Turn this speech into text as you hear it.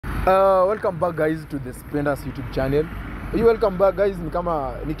Welcome back guys to the Spendas YouTube channel. Hii welcome back guys ni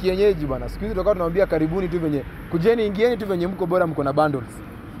kama ni kienyeji bana. Siku hizi tutakuwa tunawaambia karibuni tu venye kujeni, ingieni tu venye mko, bora mko na bundles.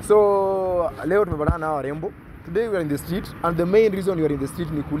 So leo tumepatana na warembo. Today we are in the street and the main reason we are in the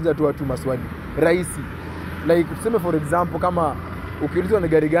street ni kuuliza tu watu maswali rahisi. Like tuseme for example, kama ukiulizwa ni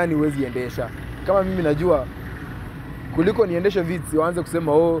gari gani huwezi endesha. Kama mimi najua kuliko niendeshe vitsi waanze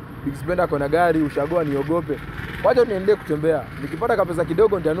kusema oh Big Spender ako na gari ushagoa niogope. Wacha niende kutembea. Nikipata kapesa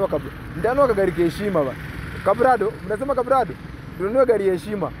kidogo nitanunua gari ya heshima bana. Cabrado, mnasema Cabrado? Tununue gari ya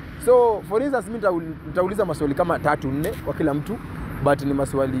heshima. So for instance mimi nitauliza maswali kama 3-4 kwa kila mtu, but ni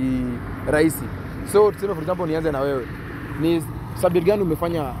maswali rahisi. So tuseme for example nianze na wewe. Ni subject gani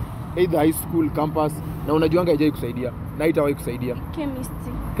umefanya either high school, campus na unajuanga haijai kusaidia na haitawahi kusaidia?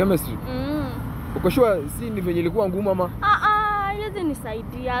 Chemistry. Chemistry? Uko sure si ni venye ilikuwa ngumu ama? Ile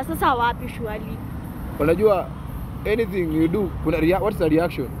nisaidia. Sasa wapi shwali? Unajua anything you do kuna what is the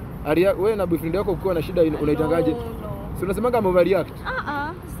reaction? Wewe na boyfriend yako ukiwa na shida unaitangaje? No. Si unasema kama overreact?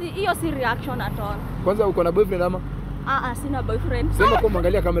 Si hiyo si reaction at all. Kwanza uko na boyfriend ama? Sina boyfriend. Sema kwa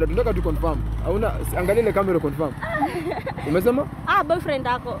angalia kamera, tunataka tu confirm. Hauna angalia ile kamera confirm. Umesema? Boyfriend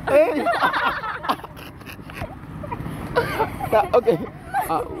yako. Okay.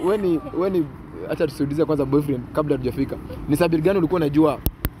 When acha tusiulize kwanza boyfriend kabla tujafika. Ni subject gani ulikuwa unajua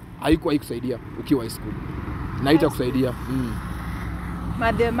haikuwa kusaidia ukiwa high school? Na haitakusaidia.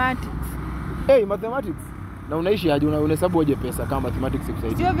 Mathematics. Mathematics. Na unaishi aje? Unahesabu aje pesa kama mathematics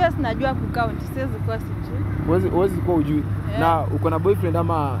ikusaidia? Sio obvious najua kucount, siwezi kuwa sijui. Huwezi kuwa ujui. Yeah. Na uko na boyfriend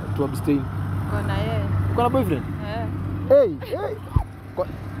ama to abstain? Uko na yeye. Uko na boyfriend? Yeah.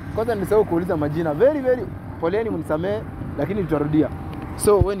 Kwanza nisahau kuuliza majina. Very poleni mnisamee lakini tutarudia.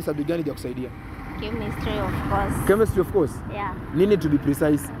 So wewe ni subject gani ya kusaidia? Chemistry of course. Chemistry of course. Yeah. Nini to be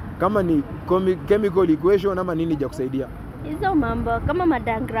precise? Kama ni chemical equation ama nini ya kusaidia? Hizo mambo kama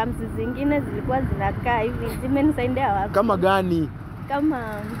madiagrams zingine zilikuwa zinakaa hivi, zimenisaidia wapi? Kama gani? Kama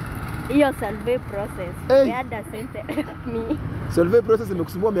hiyo solve process. Hey. Dada sente me. Solve process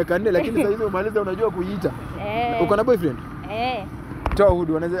imekusumbua miaka 4 lakini sasa hizo umaliza unajua kuiita. Uko na boyfriend? Toa Hood,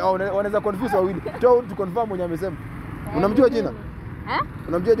 wanaweza confuse wawili. Toa Hood to confirm mwenye amesema. Unamjua jina?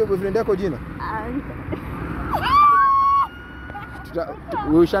 Unamjua boyfriend yako jina?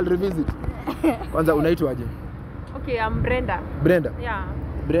 We shall revisit. Kwanza unaitwa aje? Okay, I'm Brenda. Brenda? Yeah.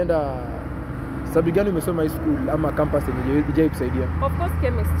 Brenda, subject gani umesoma high school ama campus yenye haijai kusaidia? Of course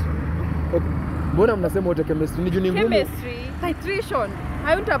chemistry. Okay. Mbona mnasema wote chemistry? Ni juu ni ngumu? Chemistry, titration.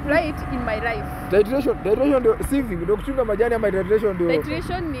 I won't apply it in my life. Titration ndio sieving, ndio kuchunga majani ama titration ndio?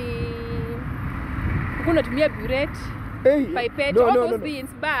 Titration ni unatumia burette, pipette, all those things,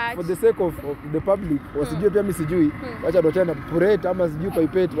 but for the sake of the public, wasijue pia mimi sijui. Wacha tuachane burette ama sijui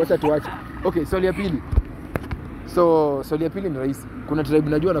pipette, wacha tuache. Okay, swali ya pili. Swali ya pili ni rahisi. Kuna tribe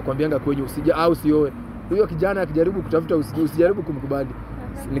najua nakwambianga kwenye usija au usioe. Huyo kijana akijaribu kutafuta usijaribu kumkubali.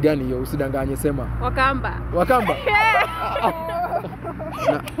 Ni gani hiyo? Usidanganye, sema. Wakamba.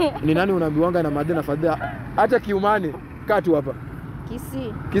 Ni nani unaambiwanga na madhe na fadha? Hata kiumane katu hapa.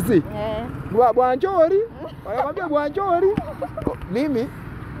 Kisii. Bwanchori. Wanakwambia Bwanchori. Mimi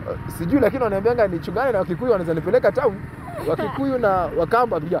sijui lakini wananiambianga nichungane na Wakikuyu wanaweza nipeleka town. Wakikuyu na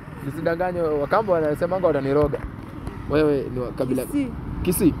Wakamba pia. Nisidanganye, Wakamba wanasemanga wataniroga. Wewe ni kabila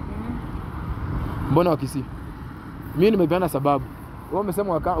Kisii. Mbona wa Kisii? Mimi nimepeana sababu. Wewe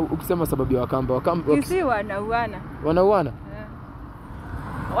umesema ukisema sababu ya Wakamba. Kisii wanauana. Wanauana?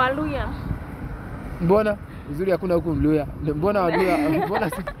 Waluya. Mbona? Uzuri hakuna huku Mluya. Mbona Waluya?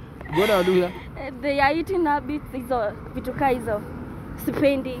 Mbona Waluya? They are eating habits hizo vitu kama hizo.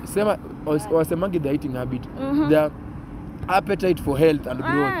 Sipendi. Sema wasemangi the eating habit. The appetite for health and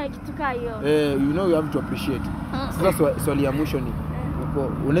growth. Kitu kama hiyo. You know you have to appreciate. Sasa swali ya mwisho ni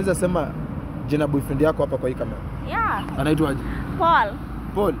unaweza sema jina boyfriend yako hapa kwa hii kamera? Yeah. Anaitwaje?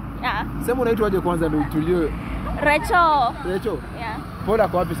 Paul. Yeah. Sema unaitwaje kwanza ndio utulie. Rachel. Yeah. Paul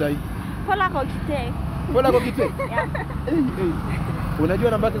ako wapi sasa hivi? Paul ako Kitee. Paul ako Kitee? Yeah.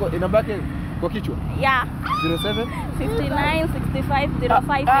 Unajua namba yake kwa kichwa? Yeah. 07 59 65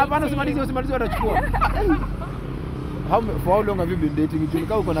 05. Bana usimalize watachukua. For how long have you been dating? It will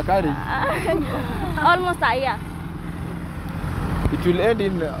come uko na courage. Almost a year. It will end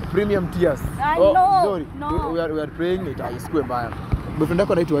in premium tears. No. Sorry. No. We are praying it isikue mbaya. Boyfriend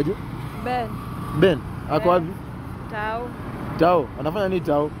yako anaitwaje? Ben. Ako wapi? Tao. Anafanya nini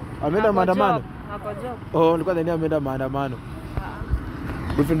Tao? Ameenda maandamano? Ako job. Nilikuwa dhania ameenda maandamano.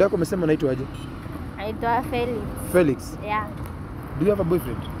 Boyfriend yako umesema anaitwaje? Anaitwa Felix. Yeah. Do you have a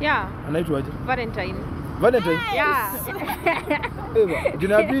boyfriend? Yeah. Anaitwaje? Valentine. Yeah.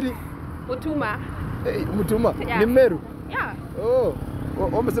 Jina pili? Mutuma. Mutuma. Yeah. Ni Meru? Yeah. Oh.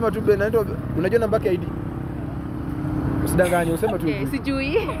 Umesema tu Ben, naitwa unajua namba yake ID? Usidanganye, useme tu. Okay,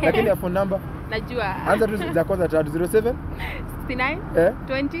 sijui. Lakini ya phone number? Najua. Anza tu za kwanza 307 69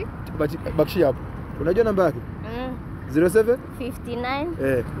 20. Bakishia hapo. Unajua namba yake? 07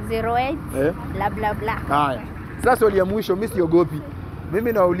 59 08 bla bla bla. Haya. Sasa swali ya mwisho, mimi siogopi.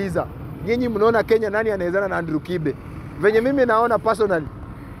 Mimi nauliza, nyinyi mnaona Kenya nani anawezana na Andrew Kibe? Venye mimi naona personally,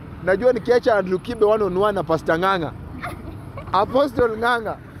 najua nikiacha Andrew Kibe 1-on-1 na Pastor Ng'ang'a, Apostle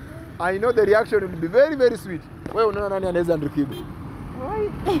Ng'ang'a, I know the reaction will be very very sweet. Wewe unaona nani anaweza Andrew Kibe?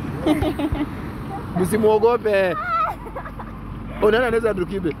 Msimuogope. Unaona anaweza Andrew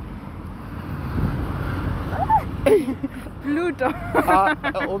Kibe? Pluto.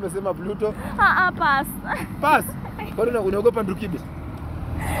 Umesema Pluto? Pass. Pass. Kwa nini unaogopa Andrew Kibe?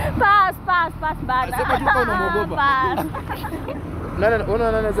 Pass bana. Sema tu kama unamuogopa. Pass. Unaona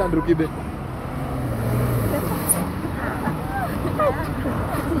nani anaweza Andrew Kibe?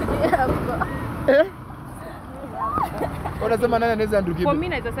 Unasema nani anaweza Andrew Kibe? Kwa mimi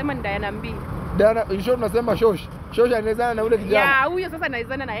naweza sema ni Diana Mbi. Diana, in short unasema Shosh. Shosh anawezana na ule kijana. Yeah, huyo sasa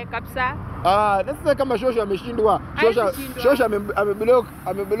anawezana na yeye kabisa. Sasa kama Shosh ameshindwa, Shosh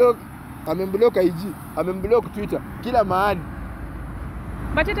amemblock IG, amemblock Twitter, kila mahali.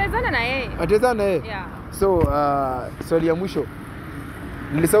 But atawezana na yeye. Atawezana na yeye. Yeah. So, swali ya mwisho.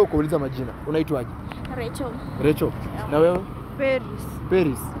 Nilisahau kuuliza majina. Unaitwaje? Rachel. Na wewe?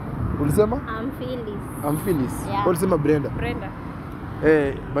 Paris. Ulisema? I'm Phyllis. Yeah. Ulisema Brenda.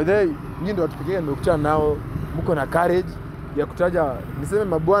 By the way, nyinyi ndio watu pekee nimekutana nao, mko na courage ya kutaja, niseme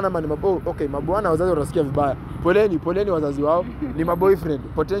mabwana ama ni okay, mabwana wazazi watasikia vibaya. Poleni wazazi wao, ni maboyfriend,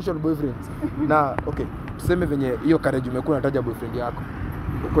 potential boyfriends. Na okay, tuseme venye hiyo courage umekuwa unataja boyfriend yako.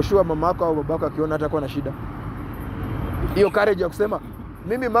 Uko sure mama yako au babako akiona hata kwa na shida? Hiyo courage ya kusema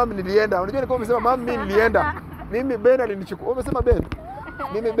mimi mama nilienda. Unajua nilikuwa nimesema mama mimi nilienda. Mimi Ben alinichukua. Umesema Ben?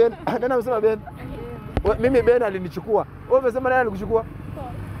 Mimi Ben. Nani amesema Ben? Mimi Ben alinichukua. Wewe umesema nani alikuchukua?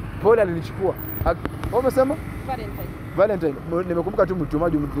 Paul alinichukua. Wewe umesema? Valentine. Nimekumbuka tu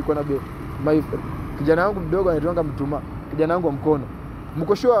mtumaji nilikuwa na my kijana wangu mdogo anaitwa Mtuma. Kijana wangu wa mkono.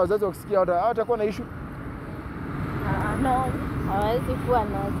 Mko sure wazazi wakisikia hawatakuwa na issue? No. Hawezi kuwa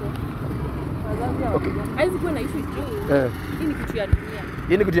nazo. Haizi kuwa na issue juu. Hii ni kitu ya dunia.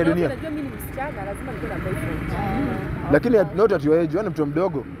 Hii ni kitu ya dunia. Unajua mimi ni msichana, lazima nikuwe na boyfriend. Lakini not at your age, wewe ni mtu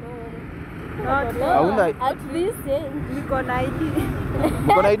mdogo. Hauna At least niko na ID.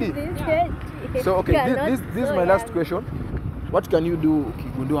 Mko na ID? So okay, this is my last question. What can you do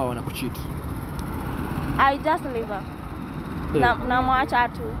ukigundua wanakucheat? I just leave her. Na mwacha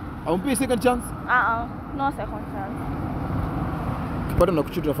tu. Haumpi second chance? No second chance. Bado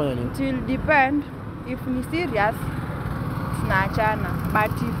nakucheat unafanya nini? It will depend if ni serious tunaachana,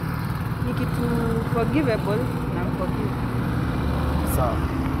 but if ni kitu forgivable na forgive. Sawa.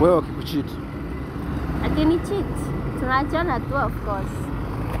 Wewe ukikucheat Akini cheat. Tunaachana tu of course.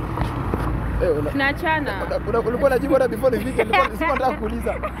 Tunaachana. Ulikuwa unajibu hata before nifike, nilikuwa nataka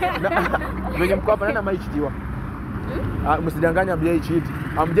kuuliza. Venye mko hapa nani amaichitiwa? Msidanganya amjaicheat.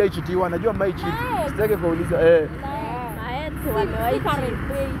 Amjaichitiwa, najua amjaicheat. Sitaki kuuliza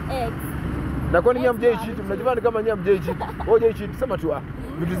na kwa nini amjaicheat? Mnajua ni kama nyinyi amjaicheat. Wewe hujaicheat, sema tu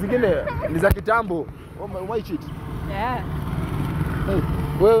vitu zingine ni za kitambo. Umaicheat. Yeah.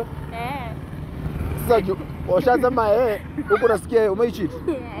 Wewe? Sasa washasema huko nasikia umeicheat.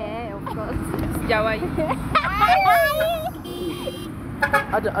 Of course. Sijawahi.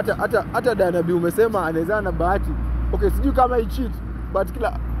 Hata Diana B umesema anawezana na Bahati. Okay, sijui kama i cheat, but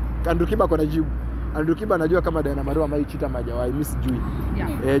kila Andrew Kibe ako na jibu. Andrew Kibe anajua kama Diana Marua mai cheat ama hajawahi, mimi sijui.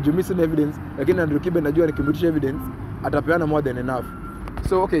 Juu mimi sina evidence, lakini Andrew Kibe najua nikimrudisha evidence atapeana more than enough.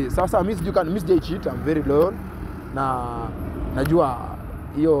 So okay, sasa mimi sijui kama mimi sijai cheat, I'm very loyal. Na najua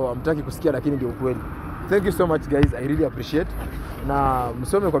hiyo hamtaki kusikia, lakini ndio ukweli. Thank you so much guys, I really appreciate. Na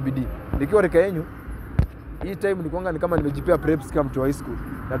msome kwa bidii. Nikiwa rika yenu, hii time ni kama nimejipea preps kama mtu wa high school.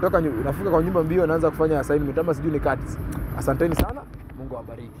 Nafika kwa nyumba mbio, naanza kufanya assignment ama sijui ni cuts. Asanteni sana, Mungu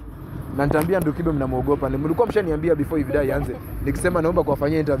awabariki. Na nitaambia Andrew Kibe mnamuogopa. Mlikuwa mshaniambia before hii video ianze, nikisema naomba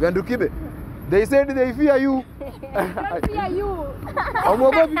kuwafanyia interview. Andrew Kibe, they said they fear you. Fear you.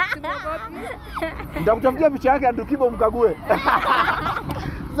 Hamuogopi? Nitakutafutia picha yake Andrew Kibe umkague.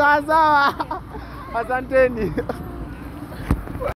 Sawa. Asanteni.